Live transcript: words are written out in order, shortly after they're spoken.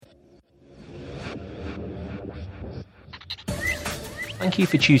Thank you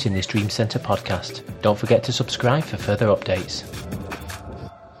for choosing this Dream Centre podcast. Don't forget to subscribe for further updates.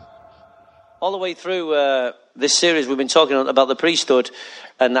 All the way through this series, we've been talking about the priesthood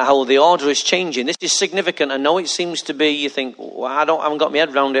and how the order is changing. This is significant. I know it seems to be, you think, well, I haven't got my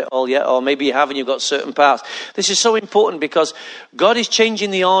head around it all yet, or maybe you have and you've got certain parts. This is so important because God is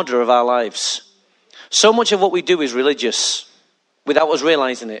changing the order of our lives. So much of what we do is religious without us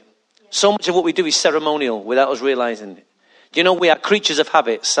realizing it. So much of what we do is ceremonial without us realizing it. Do you know we are creatures of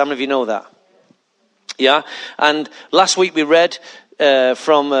habits? Some of you know that. Yeah? And last week we read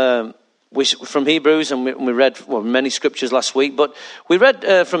from Hebrews, and we read many scriptures last week, but we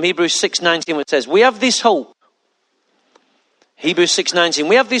read from Hebrews 6:19, where it says, we have this hope. Hebrews 6:19,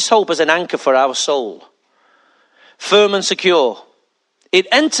 we have this hope as an anchor for our soul, firm and secure. It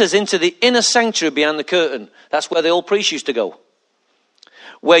enters into the inner sanctuary behind the curtain. That's where the old priest used to go,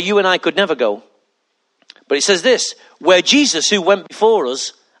 where you and I could never go. But it says this, where Jesus, who went before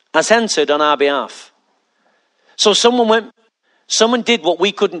us, has entered on our behalf. So someone did what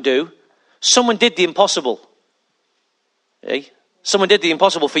we couldn't do. Someone did the impossible. Okay? Someone did the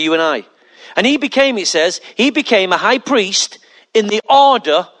impossible for you and I. And he became a high priest in the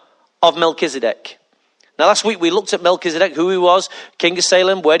order of Melchizedek. Now last week we looked at Melchizedek, who he was, king of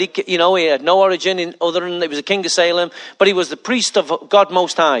Salem, he had no origin other than he was a king of Salem, but he was the priest of God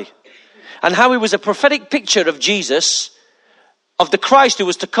Most High. And how he was a prophetic picture of Jesus, of the Christ who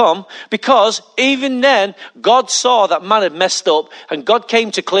was to come, because even then, God saw that man had messed up, and God came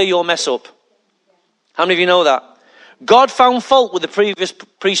to clear your mess up. How many of you know that? God found fault with the previous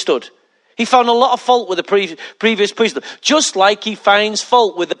priesthood. He found a lot of fault with the previous priesthood, just like he finds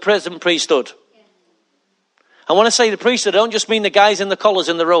fault with the present priesthood. I want to say the priesthood, I don't just mean the guys in the collars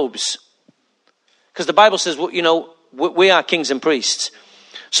and the robes, because the Bible says, we are kings and priests.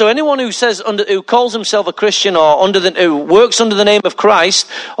 So anyone who calls himself a Christian or who works under the name of Christ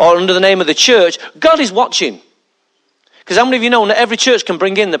or under the name of the church, God is watching. Because how many of you know that every church can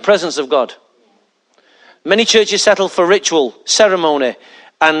bring in the presence of God? Many churches settle for ritual, ceremony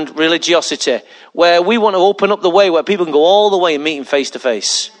and religiosity, where we want to open up the way where people can go all the way and meet him face to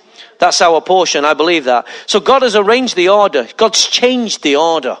face. That's our portion, I believe that. So God has arranged the order. God's changed the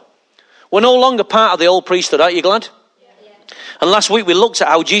order. We're no longer part of the old priesthood, aren't you glad? And last week we looked at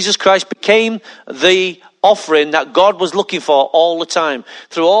how Jesus Christ became the offering that God was looking for all the time.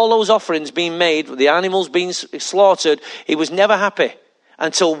 Through all those offerings being made, the animals being slaughtered, he was never happy.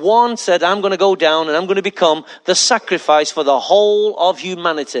 Until one said, I'm going to go down and I'm going to become the sacrifice for the whole of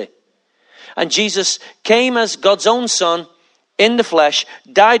humanity. And Jesus came as God's own son in the flesh,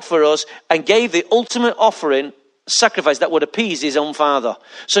 died for us, and gave the ultimate offering, sacrifice that would appease his own Father.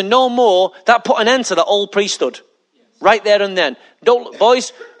 So no more, that put an end to the old priesthood. Right there and then.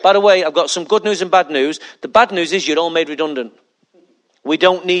 Boys, by the way, I've got some good news and bad news. The bad news is you're all made redundant. We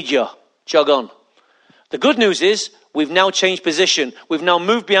don't need you. Jog on. The good news is we've now changed position. We've now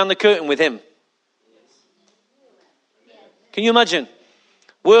moved behind the curtain with him. Can you imagine?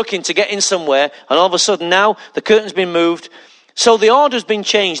 Working to get in somewhere, and all of a sudden now the curtain's been moved. So the order's been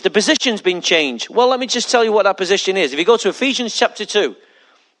changed. The position's been changed. Well, let me just tell you what that position is. If you go to Ephesians chapter 2.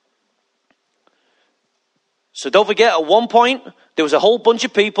 So don't forget, at one point, there was a whole bunch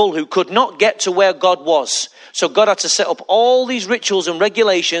of people who could not get to where God was. So God had to set up all these rituals and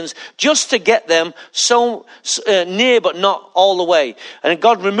regulations just to get them so near, but not all the way. And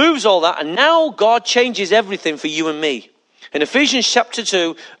God removes all that, and now God changes everything for you and me. In Ephesians chapter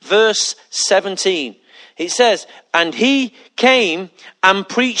 2, verse 17, it says, and he came and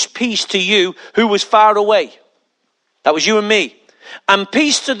preached peace to you who was far away. That was you and me. And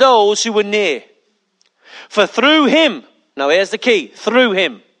peace to those who were near. For through him, now here's the key, through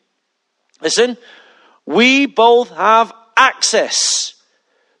him, listen, we both have access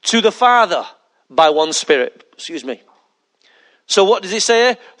to the Father by one Spirit. So what does it say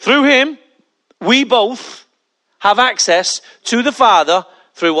here? Through him, we both have access to the Father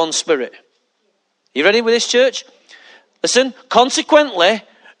through one Spirit. You ready with this, church? Listen, consequently,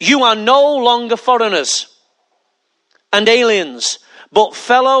 you are no longer foreigners and aliens, but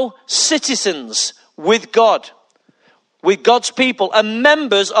fellow citizens with God, with God's people, and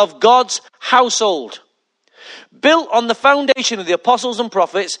members of God's household, built on the foundation of the apostles and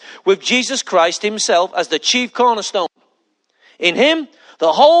prophets, with Jesus Christ himself as the chief cornerstone. In him,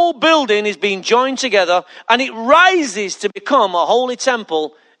 the whole building is being joined together, and it rises to become a holy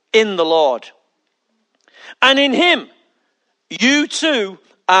temple in the Lord. And in him, you too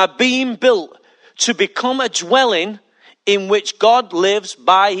are being built to become a dwelling in which God lives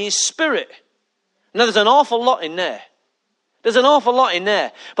by his Spirit. Now there's an awful lot in there. There's an awful lot in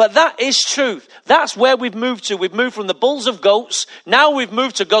there. But that is truth. That's where we've moved to. We've moved from the bulls of goats. Now we've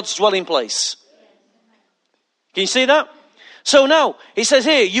moved to God's dwelling place. Can you see that? So now, he says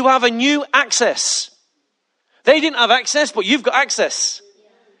here, you have a new access. They didn't have access, but you've got access.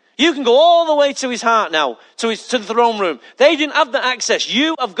 You can go all the way to his heart now, to the throne room. They didn't have that access.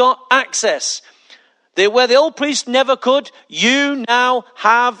 You have got access. Where the old priest never could, you now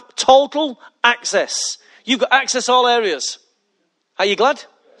have total access. You've got access all areas. Are you glad?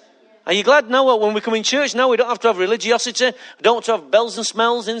 Are you glad now when we come in church? Now we don't have to have religiosity. We don't have to have bells and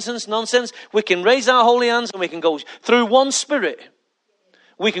smells, incense, nonsense. We can raise our holy hands and we can go through one spirit.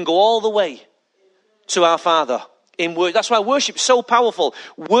 We can go all the way to our Father in word. That's why worship's so powerful.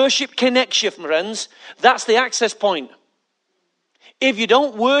 Worship connects you, friends. That's the access point. If you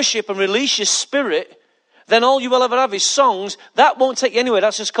don't worship and release your spirit, then all you will ever have is songs. That won't take you anywhere.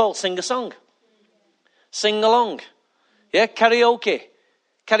 That's just called sing a song. Sing along. Yeah, karaoke.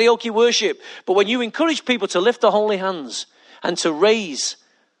 Karaoke worship. But when you encourage people to lift the holy hands and to raise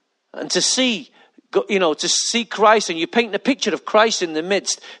and to see, to see Christ, and you paint the picture of Christ in the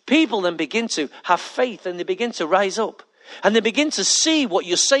midst, people then begin to have faith and they begin to rise up. And they begin to see what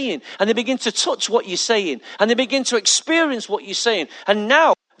you're saying. And they begin to touch what you're saying. And they begin to experience what you're saying. And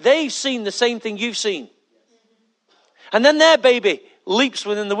now they've seen the same thing you've seen. And then their baby leaps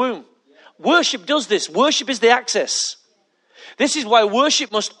within the womb. Worship does this. Worship is the access. This is why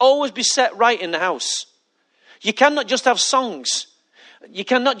worship must always be set right in the house. You cannot just have songs. You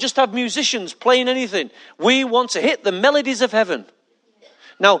cannot just have musicians playing anything. We want to hit the melodies of heaven.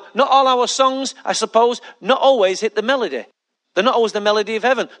 Now, not all our songs, I suppose, not always hit the melody. They're not always the melody of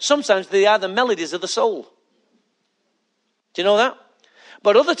heaven. Sometimes they are the melodies of the soul. Do you know that?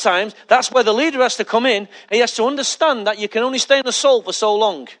 But other times, that's where the leader has to come in. And he has to understand that you can only stay in the soul for so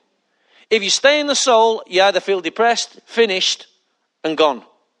long. If you stay in the soul, you either feel depressed, finished, and gone.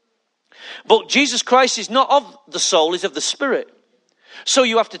 But Jesus Christ is not of the soul, he's of the spirit. So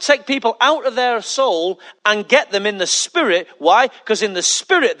you have to take people out of their soul and get them in the spirit. Why? Because in the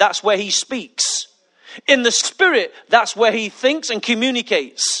spirit, that's where he speaks. In the spirit, that's where he thinks and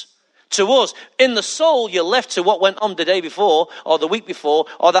communicates to us. In the soul, you're left to what went on the day before, or the week before,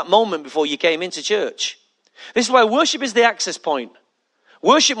 or that moment before you came into church. This is why worship is the access point.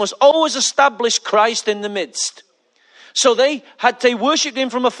 Worship must always establish Christ in the midst. So they worshipped him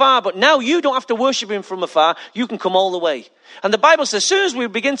from afar, but now you don't have to worship him from afar. You can come all the way. And the Bible says, as soon as we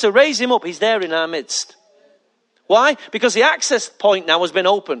begin to raise him up, he's there in our midst. Why? Because the access point now has been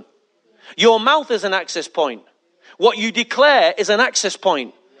open. Your mouth is an access point. What you declare is an access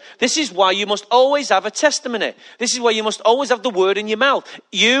point. This is why you must always have a testimony. This is why you must always have the word in your mouth.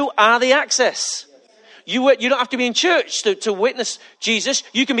 You are the access. You don't have to be in church to witness Jesus.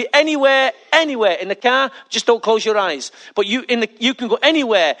 You can be anywhere in the car. Just don't close your eyes. But you can go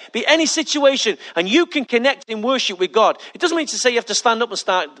anywhere, be any situation, and you can connect in worship with God. It doesn't mean to say you have to stand up and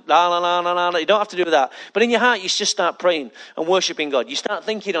start la la la la la. You don't have to do that. But in your heart, you just start praying and worshiping God. You start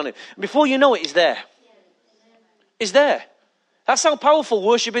thinking on it. And before you know it, He's there. He's there. That's how powerful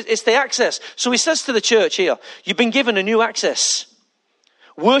worship is. It's the access. So He says to the church here, you've been given a new access.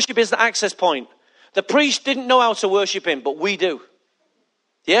 Worship is the access point. The priest didn't know how to worship him, but we do.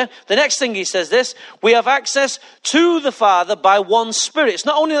 Yeah? The next thing he says this, we have access to the Father by one Spirit. It's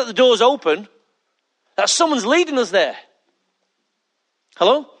not only that the door's open, that someone's leading us there.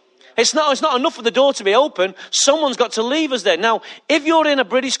 Hello? It's not enough for the door to be open. Someone's got to leave us there. Now, if you're in a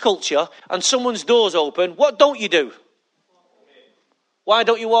British culture and someone's door's open, what don't you do? Why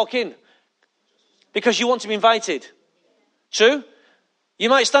don't you walk in? Because you want to be invited. True? You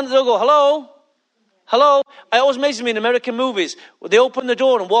might stand at the door and go, hello? Hello? It always amazes me in American movies. They open the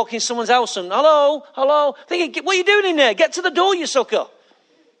door and walk in someone's house and, hello? Hello? Thinking, what are you doing in there? Get to the door, you sucker.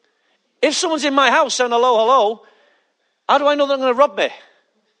 If someone's in my house saying, hello, hello, how do I know they're going to rob me?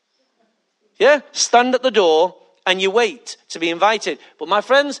 Yeah? Stand at the door and you wait to be invited. But my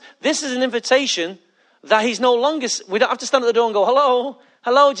friends, this is an invitation that he's no longer, we don't have to stand at the door and go, hello?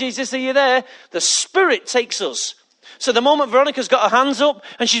 Hello, Jesus, are you there? The Spirit takes us. So the moment Veronica's got her hands up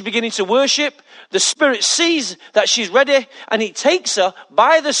and she's beginning to worship, the Spirit sees that she's ready and he takes her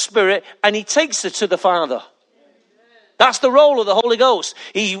by the Spirit and he takes her to the Father. That's the role of the Holy Ghost.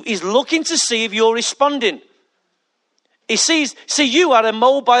 He's looking to see if you're responding. He sees, you are a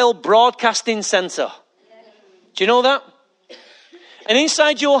mobile broadcasting center. Do you know that? And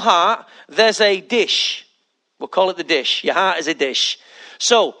inside your heart, there's a dish. We'll call it the dish. Your heart is a dish.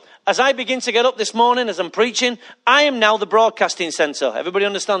 So, as I begin to get up this morning, as I'm preaching, I am now the broadcasting center. Everybody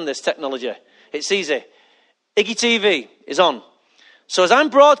understand this technology? It's easy. Iggy TV is on. So as I'm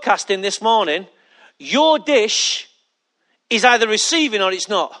broadcasting this morning, your dish is either receiving or it's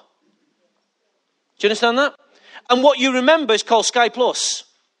not. Do you understand that? And what you remember is called Sky Plus.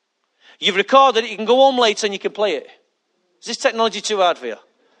 You've recorded it, you can go home later and you can play it. Is this technology too hard for you?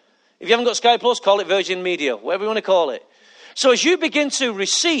 If you haven't got Sky Plus, call it Virgin Media, whatever you want to call it. So as you begin to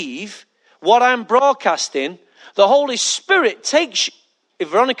receive what I'm broadcasting, the Holy Spirit takes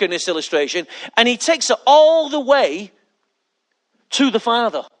Veronica in this illustration, and he takes her all the way to the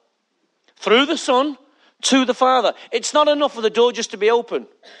Father. Through the Son to the Father. It's not enough for the door just to be open.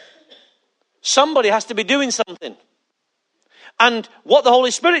 Somebody has to be doing something. And what the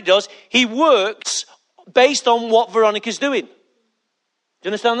Holy Spirit does, he works based on what Veronica's doing. Do you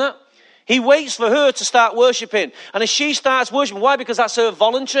understand that? He waits for her to start worshiping. And as she starts worshiping, why? Because that's her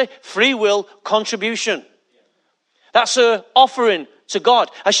voluntary, free will contribution. That's her offering to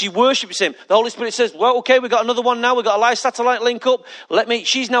God as she worships him. The Holy Spirit says, well, okay, we've got another one now. We've got a live satellite link up.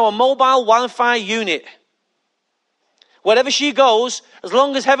 She's now a mobile Wi-Fi unit. Wherever she goes, as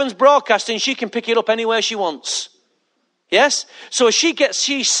long as heaven's broadcasting, she can pick it up anywhere she wants. Yes? So as she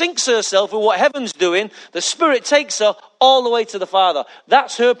syncs herself with what heaven's doing, the Spirit takes her all the way to the Father.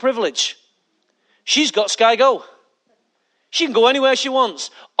 That's her privilege. She's got Sky Go. She can go anywhere she wants.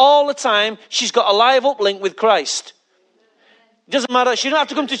 All the time, she's got a live uplink with Christ. It doesn't matter. She doesn't have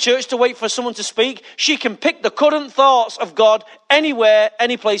to come to church to wait for someone to speak. She can pick the current thoughts of God anywhere,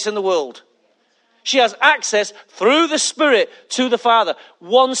 any place in the world. She has access through the Spirit to the Father.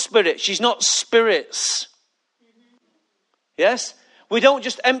 One Spirit. She's not spirits. Yes? We don't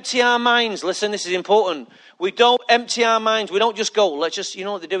just empty our minds. Listen, this is important. We don't empty our minds. We don't just go, let's just, you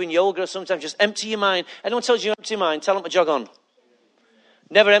know what they do in yoga sometimes, just empty your mind. Anyone tells you empty your mind, tell them to jog on.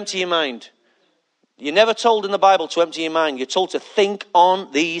 Never empty your mind. You're never told in the Bible to empty your mind. You're told to think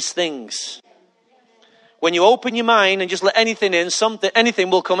on these things. When you open your mind and just let anything in,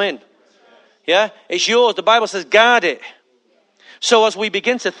 anything will come in. Yeah? It's yours. The Bible says guard it. So as we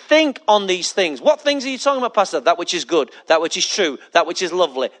begin to think on these things, what things are you talking about, Pastor? That which is good, that which is true, that which is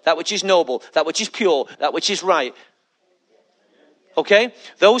lovely, that which is noble, that which is pure, that which is right. Okay?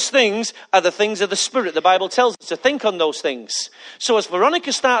 Those things are the things of the Spirit. The Bible tells us to think on those things. So as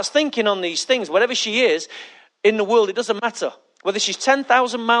Veronica starts thinking on these things, wherever she is in the world, it doesn't matter. Whether she's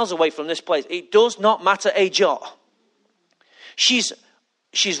 10,000 miles away from this place, it does not matter a jot. She's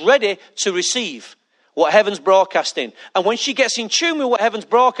ready to receive what heaven's broadcasting. And when she gets in tune with what heaven's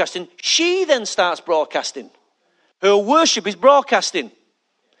broadcasting, she then starts broadcasting. Her worship is broadcasting.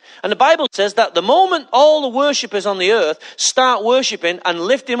 And the Bible says that the moment all the worshippers on the earth start worshiping and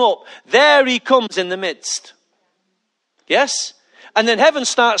lift him up, there he comes in the midst. Yes? And then heaven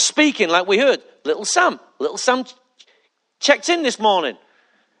starts speaking like we heard. Little Sam checked in this morning.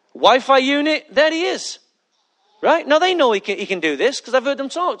 Wi-Fi unit, there he is. Right? Now they know he can do this because I've heard them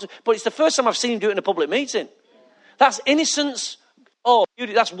talk. But it's the first time I've seen him do it in a public meeting. That's innocence. Oh,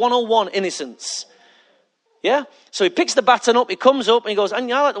 that's 101 innocence. Yeah? So he picks the baton up, he comes up and he goes,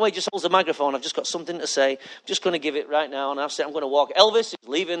 and I like the way he just holds the microphone. I've just got something to say. I'm just going to give it right now. And I'm going to walk. Elvis is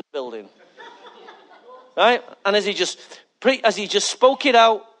leaving the building. Right? And as he just spoke it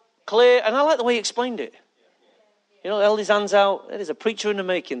out clear, and I like the way he explained it. You know, held his hands out. There's a preacher in the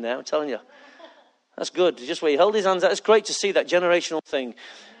making there, I'm telling you. That's good. Just where he held his hands out. It's great to see that generational thing.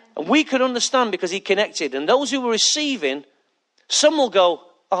 And we could understand because he connected. And those who were receiving, some will go,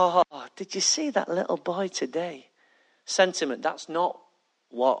 oh, did you see that little boy today? Sentiment. That's not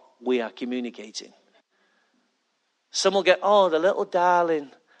what we are communicating. Some will get, oh, the little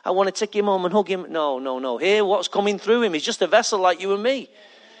darling. I want to take him home and hug him. No. Here, what's coming through him is just a vessel like you and me.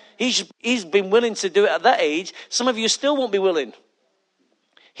 He's been willing to do it at that age. Some of you still won't be willing.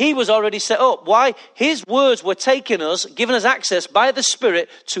 He was already set up. Why? His words were taking us, giving us access by the Spirit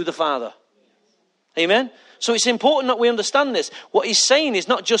to the Father. Amen? So it's important that we understand this. What he's saying is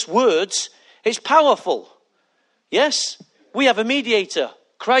not just words, it's powerful. Yes? We have a mediator,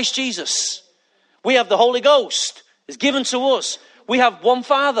 Christ Jesus. We have the Holy Ghost. It's given to us. We have one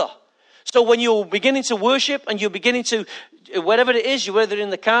Father. So when you're beginning to worship and you're beginning to, whatever it is, whether in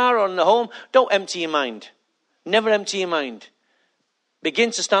the car or in the home, don't empty your mind. Never empty your mind.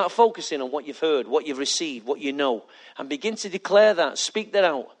 Begin to start focusing on what you've heard, what you've received, what you know. And begin to declare that, speak that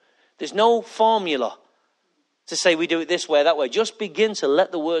out. There's no formula to say we do it this way, that way. Just begin to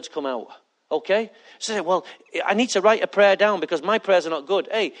let the words come out. Okay? So, well, I need to write a prayer down because my prayers are not good.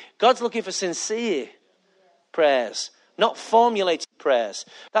 Hey, God's looking for sincere prayers, not formulated prayers.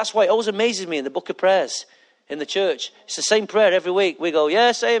 That's why it always amazes me in the book of prayers in the church. It's the same prayer every week. We go,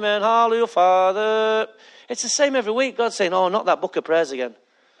 yes, amen, hallelujah, Father. It's the same every week. God's saying, oh, not that book of prayers again.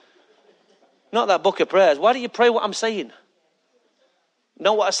 Not that book of prayers. Why don't you pray what I'm saying?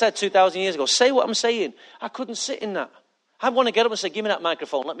 Know what I said 2,000 years ago. Say what I'm saying. I couldn't sit in that. I want to get up and say, give me that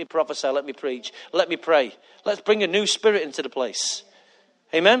microphone. Let me prophesy. Let me preach. Let me pray. Let's bring a new spirit into the place.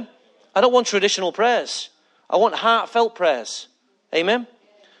 Amen. I don't want traditional prayers. I want heartfelt prayers. Amen. And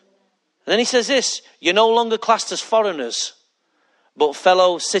then he says this, you're no longer classed as foreigners, but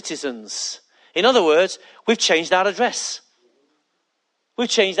fellow citizens. In other words, we've changed our address. We've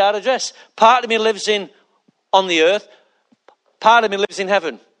changed our address. Part of me lives on the earth. Part of me lives in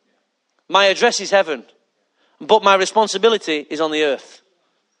heaven. My address is heaven. But my responsibility is on the earth.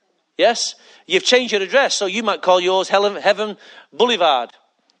 Yes? You've changed your address. So you might call yours Heaven Boulevard.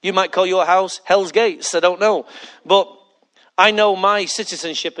 You might call your house Hell's Gates. I don't know. But I know my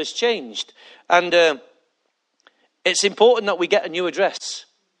citizenship has changed. And it's important that we get a new address.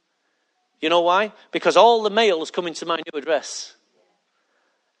 You know why? Because all the mail is coming to my new address.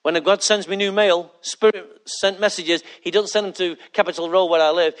 When God sends me new mail, Spirit sent messages, he doesn't send them to Capitol Road where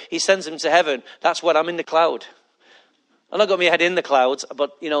I live. He sends them to heaven. That's when I'm in the cloud. I've not got my head in the clouds,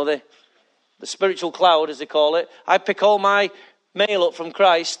 but, the spiritual cloud, as they call it. I pick all my mail up from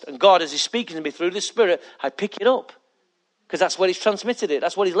Christ, and God, as he's speaking to me through the Spirit, I pick it up. Because that's where he's transmitted it.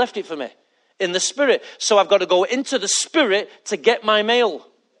 That's what he's left it for me. In the Spirit. So I've got to go into the Spirit to get my mail.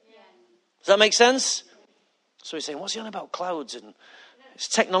 Does that make sense? So he's saying, what's he on about clouds? And it's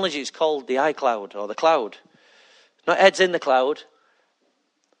technology. It's called the iCloud or the cloud. Not heads in the cloud.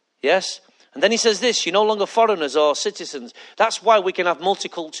 Yes? And then he says this, you're no longer foreigners or citizens. That's why we can have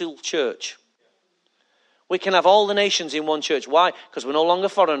multicultural church. We can have all the nations in one church. Why? Because we're no longer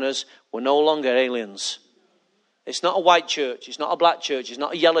foreigners. We're no longer aliens. It's not a white church. It's not a black church. It's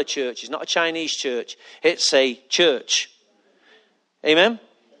not a yellow church. It's not a Chinese church. It's a church. Amen?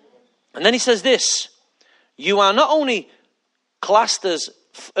 And then he says this, you are not only classed as,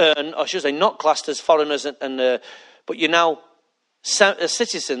 or should I say not classed as foreigners, but you're now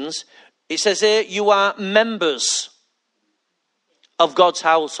citizens. It says here, you are members of God's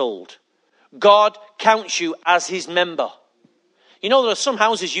household. God counts you as his member. You know, there are some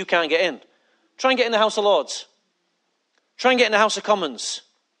houses you can't get in. Try and get in the House of Lords. Try and get in the House of Commons.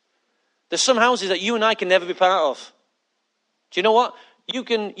 There's some houses that you and I can never be part of. Do you know what? You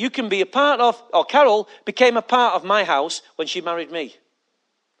can be a part of, or Carol became a part of my house when she married me.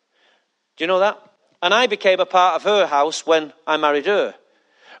 Do you know that? And I became a part of her house when I married her.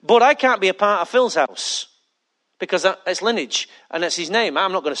 But I can't be a part of Phil's house because it's lineage and it's his name.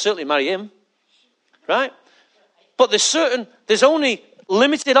 I'm not going to certainly marry him. Right? But there's only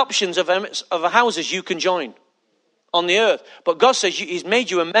limited options of houses you can join on the earth. But God says he's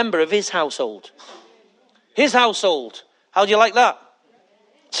made you a member of his household. His household. How do you like that?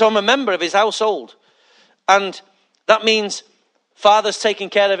 So I'm a member of his household. And that means Father's taking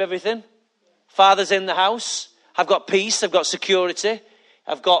care of everything. Father's in the house. I've got peace. I've got security.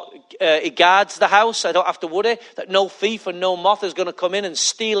 I've got, he guards the house. I don't have to worry that no thief and no moth is going to come in and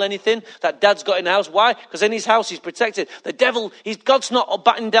steal anything that Dad's got in the house. Why? Because in his house he's protected. The devil, God's not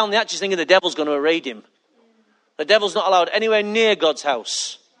batting down the hatches thinking the devil's going to raid him. The devil's not allowed anywhere near God's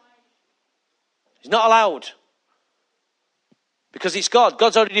house. He's not allowed. Because it's God.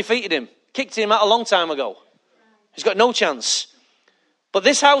 God's already defeated him. Kicked him out a long time ago. He's got no chance. But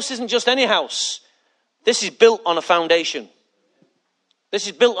this house isn't just any house. This is built on a foundation. This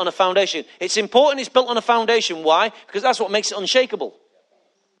is built on a foundation. It's important it's built on a foundation. Why? Because that's what makes it unshakable.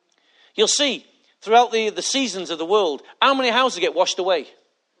 You'll see throughout the seasons of the world, how many houses get washed away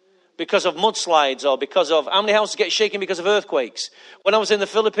because of mudslides or because of, how many houses get shaken because of earthquakes? When I was in the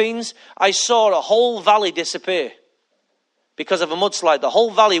Philippines, I saw a whole valley disappear because of a mudslide. The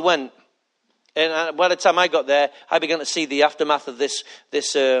whole valley went. And by the time I got there, I began to see the aftermath of this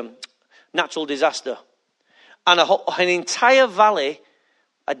natural disaster. And an entire valley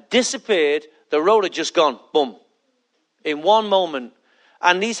had disappeared. The road had just gone, boom, in one moment.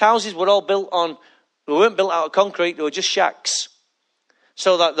 And these houses were all built on, they weren't built out of concrete, they were just shacks.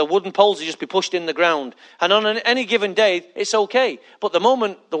 So that the wooden poles would just be pushed in the ground. And on any given day, it's okay. But the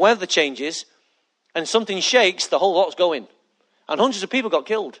moment the weather changes and something shakes, the whole lot's going. And hundreds of people got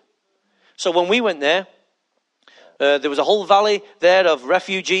killed. So when we went there, there was a whole valley there of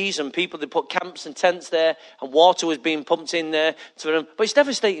refugees and people. They put camps and tents there, and water was being pumped in there to them. But it's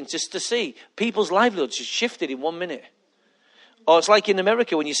devastating just to see people's livelihoods just shifted in 1 minute. Or it's like in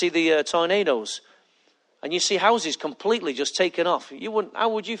America when you see the tornadoes, and you see houses completely just taken off. How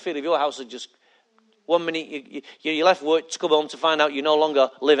would you feel if your house had just 1 minute you left work to come home to find out you no longer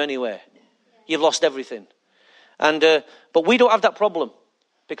live anywhere? You've lost everything. And but we don't have that problem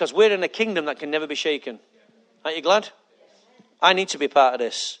because we're in a kingdom that can never be shaken. Aren't you glad? I need to be part of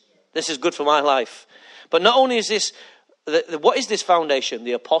this. This is good for my life. But not only is this, what is this foundation?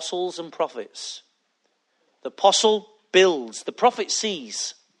 The apostles and prophets. The apostle builds. The prophet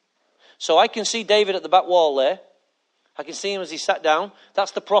sees. So I can see David at the back wall there. I can see him as he sat down.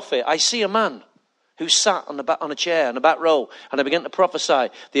 That's the prophet. I see a man who sat on a chair in the back row, and I began to prophesy.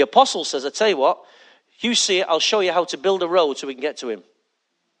 The apostle says, I tell you what, you see it, I'll show you how to build a road so we can get to him.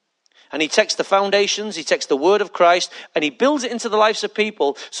 And he takes the foundations, he takes the word of Christ, and he builds it into the lives of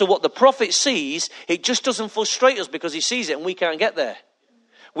people. So what the prophet sees, it just doesn't frustrate us because he sees it and we can't get there.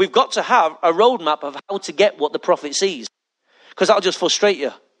 We've got to have a roadmap of how to get what the prophet sees, because that'll just frustrate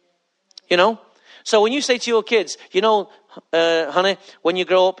you. You know? So when you say to your kids, honey, when you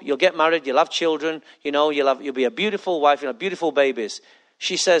grow up, you'll get married, you'll have children, you'll be a beautiful wife, you'll have beautiful babies.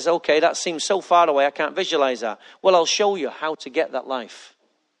 She says, okay, that seems so far away, I can't visualize that. Well, I'll show you how to get that life.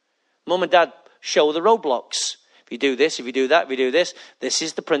 Mum and dad show the roadblocks. If you do this, if you do that, if you do this, this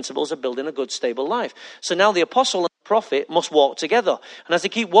is the principles of building a good, stable life. So now the apostle and the prophet must walk together. And as they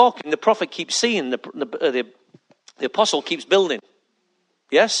keep walking, the prophet keeps seeing, the apostle keeps building.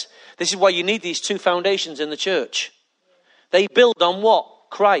 Yes? This is why you need these two foundations in the church. They build on what?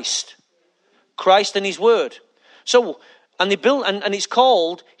 Christ. Christ and his word. So, and they build, and it's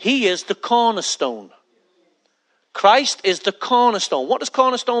called, he is the cornerstone. Christ is the cornerstone. What does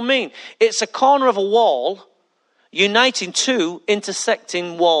cornerstone mean? It's a corner of a wall uniting two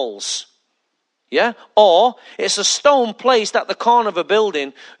intersecting walls. Yeah? Or it's a stone placed at the corner of a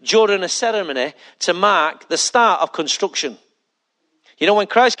building during a ceremony to mark the start of construction. When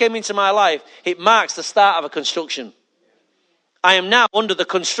Christ came into my life, it marks the start of a construction. I am now under the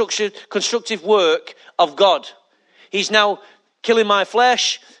constructive work of God. He's now killing my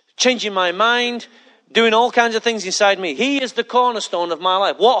flesh, changing my mind, doing all kinds of things inside me. He is the cornerstone of my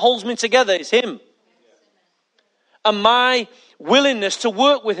life. What holds me together is him. And my willingness to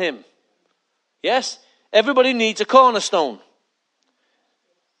work with him. Yes? Everybody needs a cornerstone.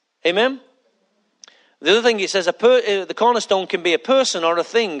 Amen? The other thing it says, the cornerstone can be a person or a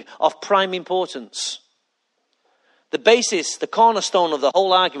thing of prime importance. The basis, the cornerstone of the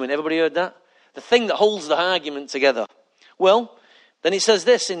whole argument. Everybody heard that? The thing that holds the argument together. Well, then it says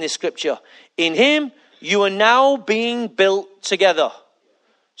this in this scripture. In him, you are now being built together.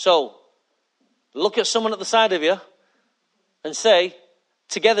 So, look at someone at the side of you and say,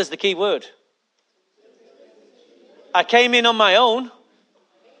 together's the key word. I came in on my own.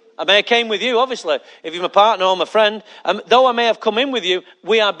 I may have came with you, obviously. If you're my partner or my friend, though I may have come in with you,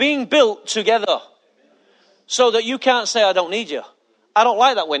 we are being built together. So that you can't say, I don't need you. I don't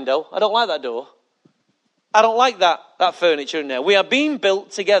like that window. I don't like that door. I don't like that furniture in there. We are being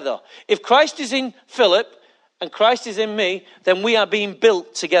built together. If Christ is in Philip and Christ is in me, then we are being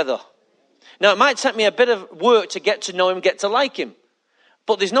built together. Now, it might take me a bit of work to get to know him, get to like him.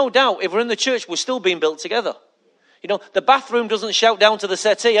 But there's no doubt, if we're in the church, we're still being built together. The bathroom doesn't shout down to the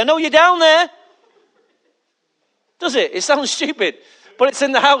settee, I know you're down there. Does it? It sounds stupid. But it's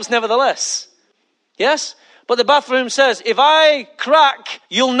in the house nevertheless. Yes? But the bathroom says, if I crack,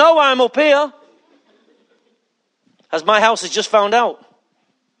 you'll know I'm up here. As my house has just found out.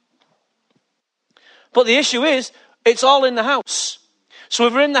 But the issue is, it's all in the house. So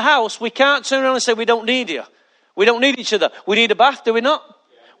if we're in the house, we can't turn around and say, we don't need you. We don't need each other. We need a bath, do we not?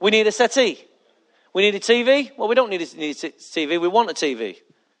 We need a settee. We need a TV. Well, we don't need a TV. We want a TV.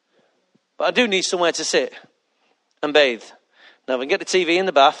 But I do need somewhere to sit and bathe. Now, if I can get the TV in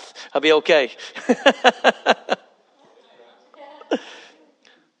the bath, I'll be okay.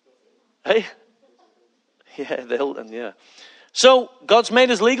 Hey? Yeah, the Hilton, yeah. So, God's made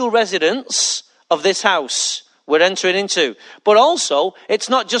us legal residents of this house we're entering into. But also, it's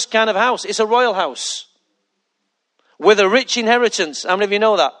not just kind of house. It's a royal house. With a rich inheritance. How many of you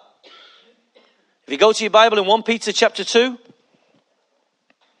know that? If you go to your Bible in 1 Peter chapter 2.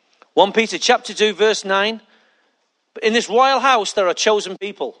 1 Peter chapter 2 verse 9. In this royal house there are chosen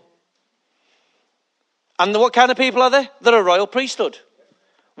people. And what kind of people are they? They're a royal priesthood.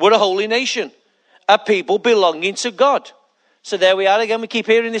 We're a holy nation. A people belonging to God. So there we are again. We keep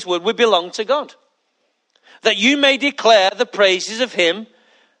hearing this word. We belong to God. That you may declare the praises of him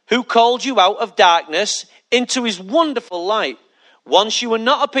who called you out of darkness into his wonderful light. Once you were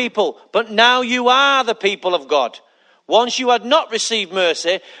not a people, but now you are the people of God. Once you had not received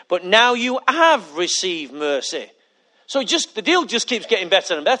mercy, but now you have received mercy. So the deal just keeps getting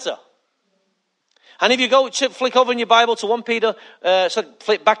better and better. And if you go flick over in your Bible to 1 Peter,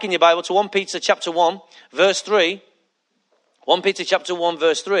 flick back in your Bible to 1 Peter chapter 1, verse 3. 1 Peter chapter 1,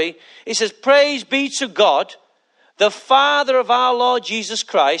 verse 3. It says, praise be to God, the Father of our Lord Jesus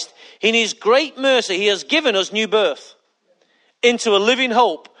Christ. In his great mercy, he has given us new birth into a living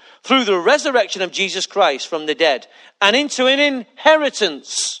hope through the resurrection of Jesus Christ from the dead, and into an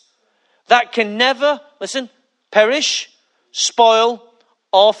inheritance that can never, listen, Perish, spoil,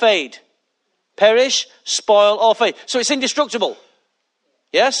 or fade. Perish, spoil, or fade. So it's indestructible.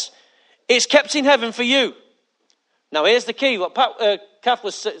 Yes? It's kept in heaven for you. Now here's the key, what Kath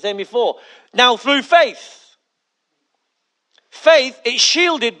was saying before. Now through faith, it's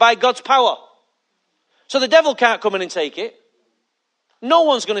shielded by God's power. So the devil can't come in and take it. No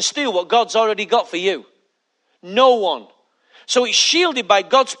one's going to steal what God's already got for you. No one. So it's shielded by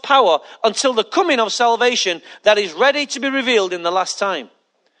God's power until the coming of salvation that is ready to be revealed in the last time.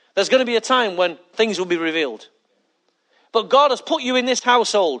 There's going to be a time when things will be revealed. But God has put you in this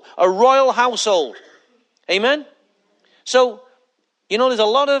household, a royal household. Amen? So, there's a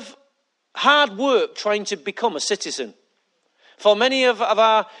lot of hard work trying to become a citizen. For many of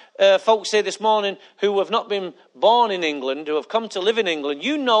our folks here this morning who have not been born in England, who have come to live in England,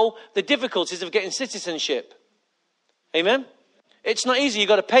 you know the difficulties of getting citizenship. Amen? It's not easy. You've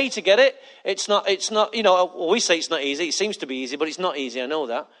got to pay to get it. It's not, we say it's not easy. It seems to be easy, but it's not easy. I know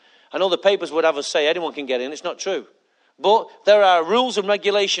that. I know the papers would have us say anyone can get in. It's not true. But there are rules and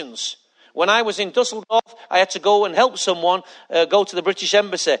regulations. When I was in Dusseldorf, I had to go and help someone go to the British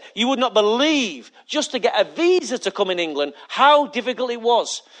Embassy. You would not believe, just to get a visa to come in England, how difficult it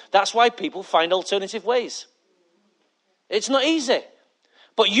was. That's why people find alternative ways. It's not easy.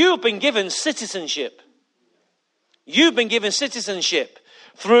 But you've been given citizenship. You've been given citizenship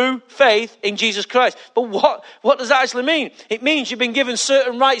through faith in Jesus Christ. But what does that actually mean? It means you've been given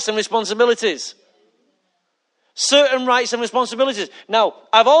certain rights and responsibilities. Certain rights and responsibilities. Now,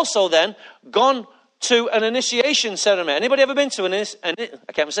 I've also then gone to an initiation ceremony. Anybody ever been to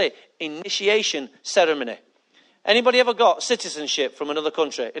initiation ceremony? Anybody ever got citizenship from another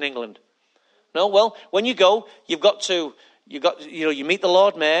country in England? No? Well, when you go, you meet the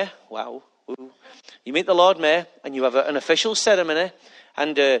Lord Mayor. Wow. You meet the Lord Mayor and you have an official ceremony,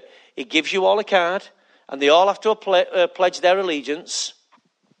 and he gives you all a card, and they all have to pledge their allegiance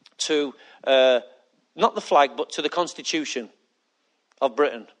to not the flag, but to the Constitution of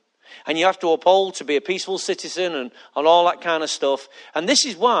Britain. And you have to uphold to be a peaceful citizen and all that kind of stuff. And this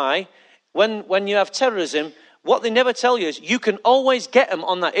is why, when you have terrorism, what they never tell you is you can always get them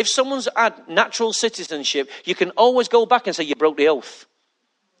on that. If someone's had natural citizenship, you can always go back and say you broke the oath.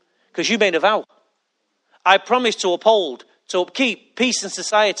 Because you made a vow. I promise to uphold, to keep peace in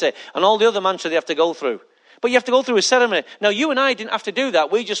society, and all the other mantra they have to go through. But you have to go through a ceremony. Now, you and I didn't have to do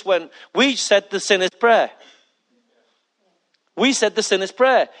that. We said the sinner's prayer. We said the sinner's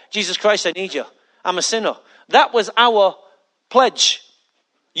prayer. Jesus Christ, I need you. I'm a sinner. That was our pledge.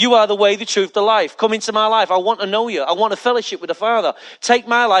 You are the way, the truth, the life. Come into my life. I want to know you. I want a fellowship with the Father. Take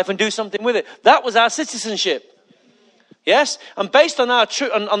my life and do something with it. That was our citizenship. Yes? And based on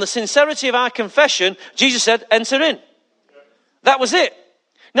on the sincerity of our confession, Jesus said, enter in. That was it.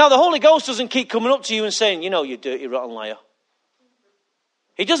 Now, the Holy Ghost doesn't keep coming up to you and saying, you dirty, rotten liar.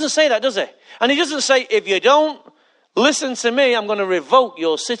 He doesn't say that, does he? And he doesn't say, if you don't listen to me, I'm going to revoke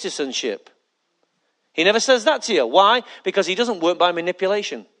your citizenship. He never says that to you. Why? Because he doesn't work by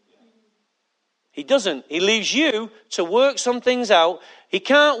manipulation. He doesn't. He leaves you to work some things out. He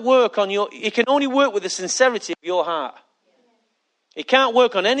can't work on he can only work with the sincerity of your heart. He can't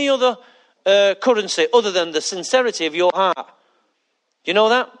work on any other currency other than the sincerity of your heart. You know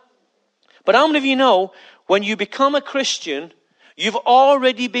that? But how many of you know when you become a Christian, you've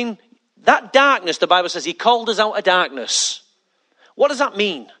already been, that darkness, the Bible says, he called us out of darkness. What does that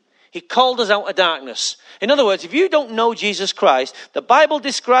mean? He called us out of darkness. In other words, if you don't know Jesus Christ, the Bible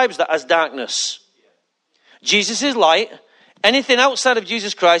describes that as darkness. Jesus is light. Anything outside of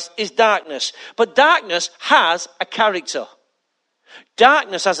Jesus Christ is darkness. But darkness has a character.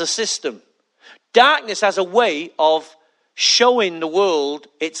 Darkness has a system. Darkness has a way of showing the world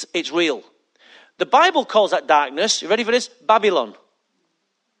it's real. The Bible calls that darkness, you ready for this? Babylon.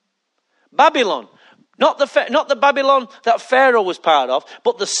 Babylon. Not the Babylon that Pharaoh was part of,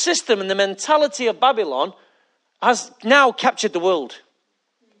 but the system and the mentality of Babylon has now captured the world.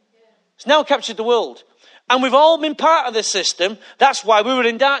 It's now captured the world. And we've all been part of this system. That's why we were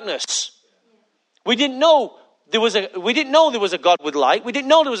in darkness. We didn't know there was a God with light. We didn't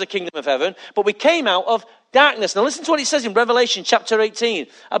know there was a kingdom of heaven, but we came out of darkness. Now listen to what it says in Revelation chapter 18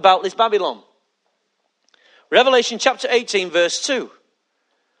 about this Babylon. Revelation chapter 18 verse 2.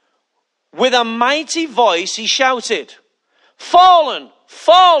 With a mighty voice he shouted, fallen,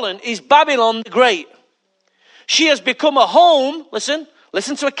 fallen is Babylon the Great. She has become a home, listen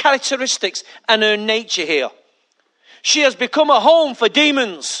to her characteristics and her nature here. She has become a home for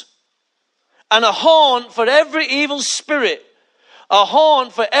demons and a haunt for every evil spirit, a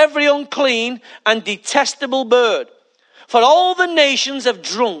haunt for every unclean and detestable bird. For all the nations have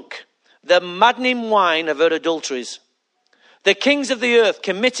drunk the maddening wine of her adulteries. The kings of the earth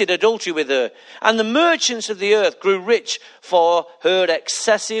committed adultery with her, and the merchants of the earth grew rich for her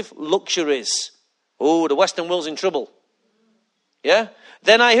excessive luxuries. Oh, the Western world's in trouble. Yeah?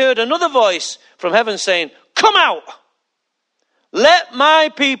 Then I heard another voice from heaven saying, come out! Let my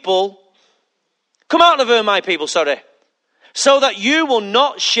people, come out of her, my people, so that you will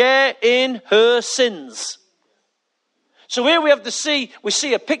not share in her sins. So here we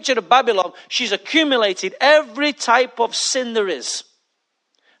see a picture of Babylon. She's accumulated every type of sin there is.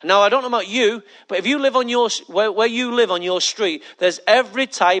 Now, I don't know about you, but if you live on where you live on your street, there's every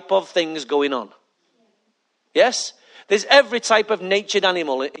type of things going on. Yes? There's every type of natured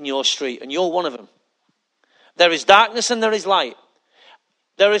animal in your street, and you're one of them. There is darkness and there is light.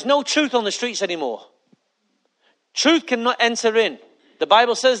 There is no truth on the streets anymore. Truth cannot enter in. The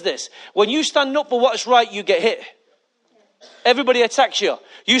Bible says this. When you stand up for what's right, you get hit. Everybody attacks you.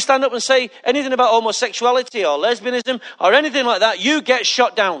 You stand up and say anything about homosexuality or lesbianism or anything like that, you get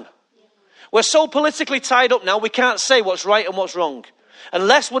shot down. We're so politically tied up now, we can't say what's right and what's wrong.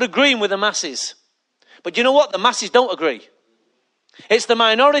 Unless we're agreeing with the masses. But you know what? The masses don't agree. It's the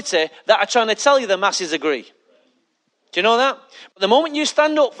minority that are trying to tell you the masses agree. Do you know that? But the moment you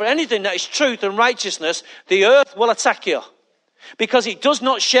stand up for anything that is truth and righteousness, the earth will attack you. Because it does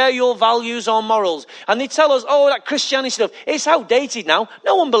not share your values or morals. And they tell us, oh, that Christianity stuff, it's outdated now.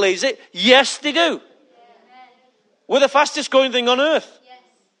 No one believes it. Yes, they do. We're the fastest growing thing on earth.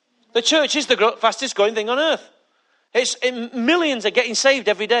 The church is the fastest growing thing on earth. Millions are getting saved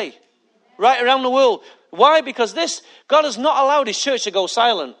every day. Right around the world. Why? Because God has not allowed his church to go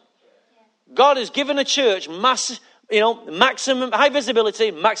silent. God has given a church maximum, high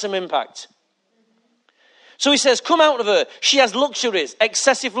visibility, maximum impact. So he says, come out of her. She has luxuries,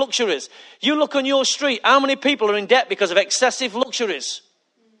 excessive luxuries. You look on your street, how many people are in debt because of excessive luxuries?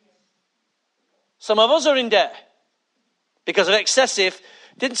 Some of us are in debt because of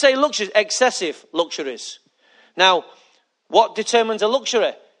didn't say luxuries, excessive luxuries. Now, what determines a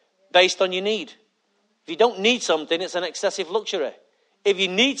luxury? Based on your need. If you don't need something, it's an excessive luxury. If you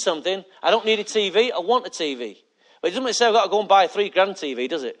need something, I don't need a TV, I want a TV. But it doesn't say I've got to go and buy a $3,000 TV,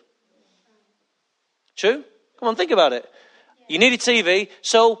 does it? True? Come on, think about it. You need a TV,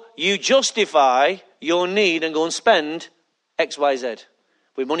 so you justify your need and go and spend X, Y, Z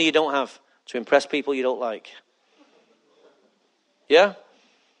with money you don't have to impress people you don't like. Yeah?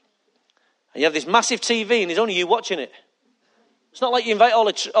 And you have this massive TV and it's only you watching it. It's not like you invite all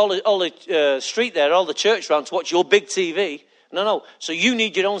the street there, all the church round to watch your big TV. No. So you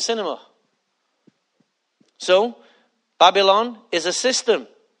need your own cinema. So, Babylon is a system.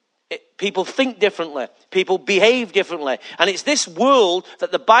 People think differently. People behave differently. And it's this world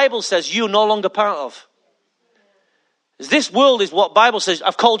that the Bible says you're no longer part of. This world is what Bible says,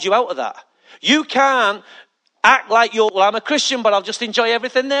 I've called you out of that. You can't act like I'm a Christian, but I'll just enjoy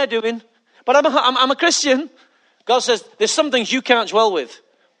everything they're doing. But I'm a Christian. God says, there's some things you can't dwell with.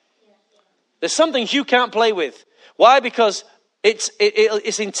 There's some things you can't play with. Why? Because it's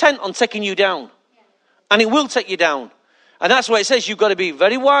intent on taking you down. And it will take you down. And that's why it says you've got to be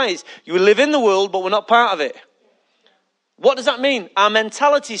very wise. You live in the world, but we're not part of it. What does that mean? Our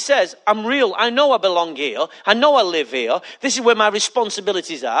mentality says, I'm real. I know I belong here. I know I live here. This is where my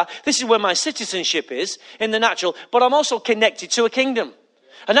responsibilities are. This is where my citizenship is in the natural. But I'm also connected to a kingdom.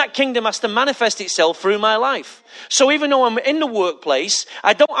 And that kingdom has to manifest itself through my life. So even though I'm in the workplace,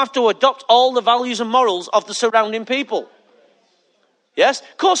 I don't have to adopt all the values and morals of the surrounding people. Yes?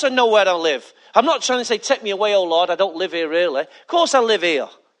 Of course I know where I live. I'm not trying to say, take me away, oh Lord, I don't live here really. Of course I live here.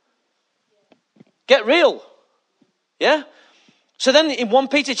 Get real. Yeah? So then in 1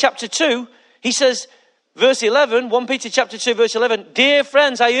 Peter chapter 2, he says, verse 11, 1 Peter chapter 2, verse 11, dear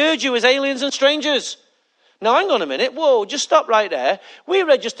friends, I urge you as aliens and strangers. Now, hang on a minute. Whoa, just stop right there. We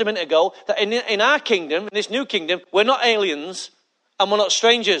read just a minute ago that in our kingdom, in this new kingdom, we're not aliens and we're not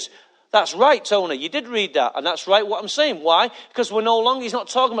strangers. That's right, Tony. You did read that. And that's right what I'm saying. Why? Because he's not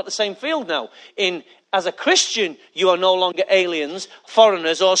talking about the same field now. As a Christian, you are no longer aliens,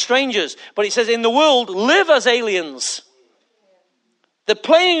 foreigners or strangers. But it says in the world, live as aliens. The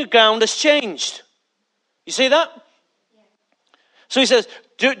playing ground has changed. You see that? So he says,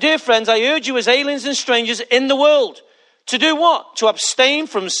 dear friends, I urge you as aliens and strangers in the world. To do what? To abstain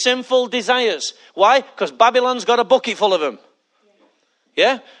from sinful desires. Why? Because Babylon's got a bucket full of them.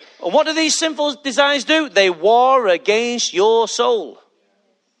 Yeah? And what do these sinful desires do? They war against your soul.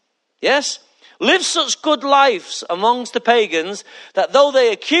 Yes? Live such good lives amongst the pagans that though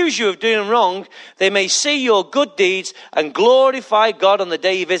they accuse you of doing wrong, they may see your good deeds and glorify God on the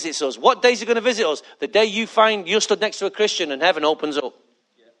day he visits us. What day is he going to visit us? The day you find you're stood next to a Christian and heaven opens up.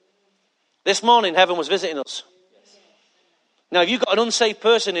 This morning, heaven was visiting us. Now, if you've got an unsaved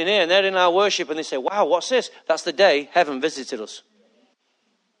person in here and they're in our worship and they say, wow, what's this? That's the day heaven visited us.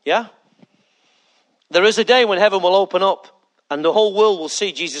 Yeah? There is a day when heaven will open up and the whole world will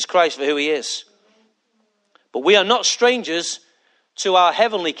see Jesus Christ for who he is. But we are not strangers to our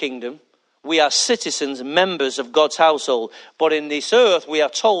heavenly kingdom. We are citizens, members of God's household. But in this earth, we are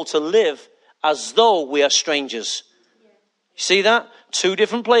told to live as though we are strangers. You see that? 2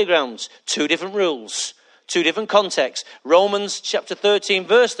 different playgrounds, 2 different rules, 2 different contexts. Romans chapter 13,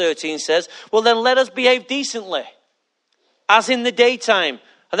 verse 13 says, well, then let us behave decently, as in the daytime.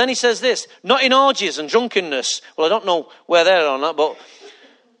 And then he says this, not in orgies and drunkenness. Well, I don't know where they're on that, but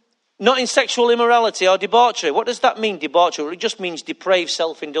not in sexual immorality or debauchery. What does that mean, debauchery? Well, it just means depraved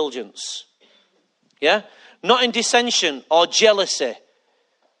self-indulgence. Yeah? Not in dissension or jealousy.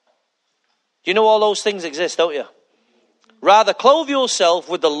 You know all those things exist, don't you? Rather, clothe yourself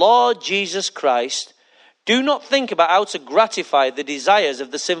with the Lord Jesus Christ. Do not think about how to gratify the desires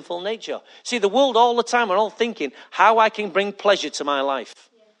of the sinful nature. See, the world all the time are all thinking how I can bring pleasure to my life.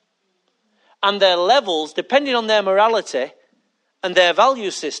 And their levels, depending on their morality and their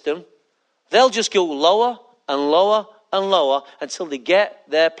value system, they'll just go lower and lower and lower until they get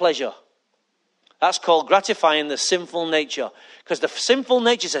their pleasure. That's called gratifying the sinful nature. Because the sinful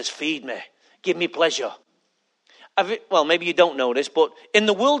nature says, feed me, give me pleasure. Well, maybe you don't know this, but in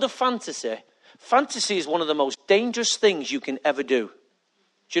the world of fantasy, fantasy is one of the most dangerous things you can ever do.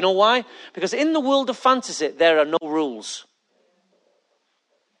 Do you know why? Because in the world of fantasy, there are no rules.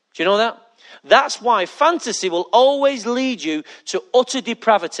 Do you know that? That's why fantasy will always lead you to utter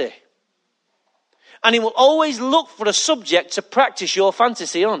depravity. And it will always look for a subject to practice your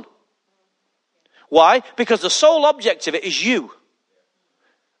fantasy on. Why? Because the sole object of it is you.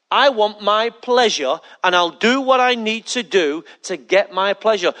 I want my pleasure and I'll do what I need to do to get my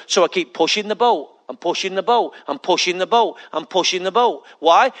pleasure. So I keep pushing the boat and pushing the boat and pushing the boat and pushing the boat.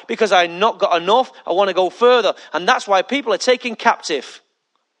 Why? Because I've not got enough. I want to go further. And that's why people are taken captive.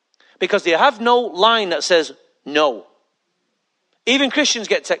 Because they have no line that says no. Even Christians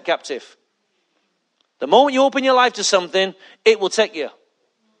get taken captive. The moment you open your life to something, it will take you.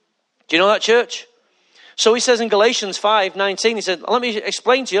 Do you know that, church? So he says in Galatians 5:19, he said, let me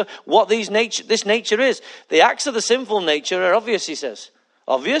explain to you what this nature is. The acts of the sinful nature are obvious, he says.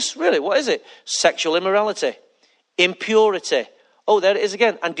 Obvious? Really? What is it? Sexual immorality, impurity. Oh, there it is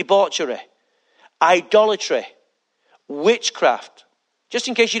again. And debauchery, idolatry, witchcraft. Just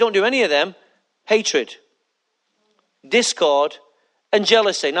in case you don't do any of them, hatred, discord, and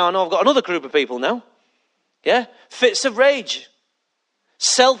jealousy. Now I know I've got another group of people now. Yeah? Fits of rage,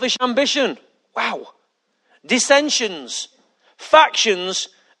 selfish ambition. Wow. Dissensions, factions,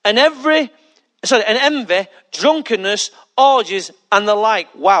 and envy, drunkenness, orgies, and the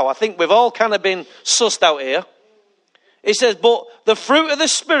like. Wow, I think we've all kind of been sussed out here. He says, but the fruit of the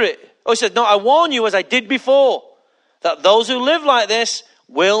Spirit. Oh, he says, no, I warn you as I did before, that those who live like this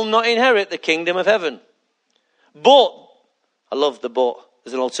will not inherit the kingdom of heaven. But, I love the but,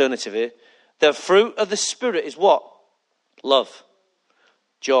 there's an alternative here. The fruit of the Spirit is what? Love,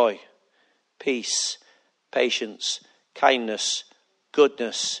 joy, peace, patience, kindness,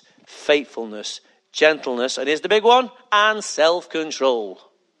 goodness, faithfulness, gentleness, and here's the big one, and self-control.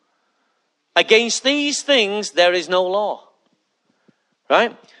 Against these things there is no law.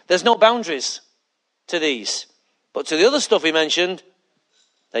 Right? There's no boundaries to these. But to the other stuff he mentioned,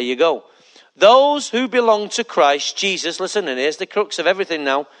 there you go. Those who belong to Christ Jesus, listen, and here's the crux of everything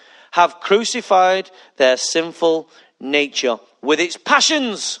now, have crucified their sinful nature with its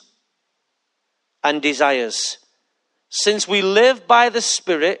passions and desires. Since we live by the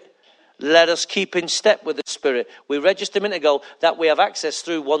Spirit, let us keep in step with the Spirit. We read just a minute ago that we have access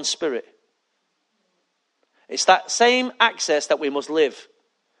through one Spirit. It's that same access that we must live.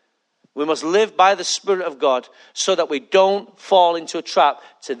 We must live by the Spirit of God so that we don't fall into a trap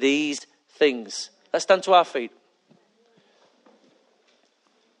to these things. Let's stand to our feet.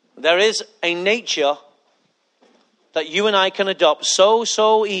 There is a nature that you and I can adopt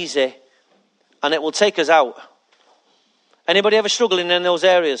so easy, and it will take us out. Anybody ever struggling in those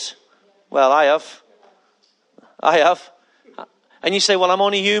areas? Well, I have. And you say, well, I'm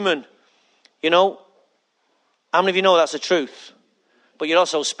only human. You know, how many of you know that's the truth? But you're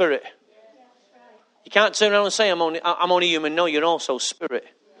also spirit. You can't turn around and say, I'm only human. No, you're also spirit.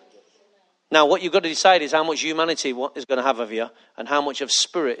 Now, what you've got to decide is how much humanity is going to have of you and how much of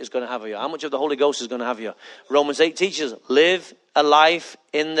spirit is going to have of you. How much of the Holy Ghost is going to have you. Romans 8 teaches, live a life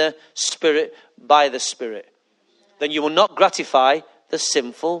in the Spirit by the Spirit. Then you will not gratify the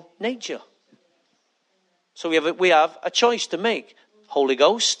sinful nature. So we have a choice to make. Holy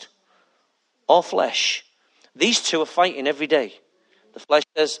Ghost or flesh. These two are fighting every day. The flesh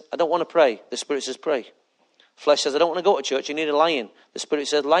says, I don't want to pray. The Spirit says, pray. Flesh says, I don't want to go to church. You need a lion. The Spirit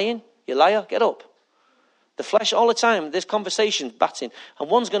says, lion, you liar, get up. The flesh all the time, there's conversations batting. And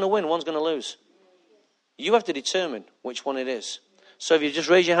one's going to win, one's going to lose. You have to determine which one it is. So if you just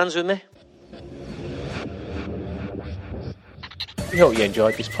raise your hands with me. We hope you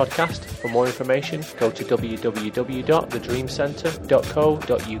enjoyed this podcast. For more information, go to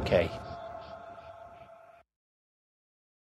www.thedreamcentre.co.uk.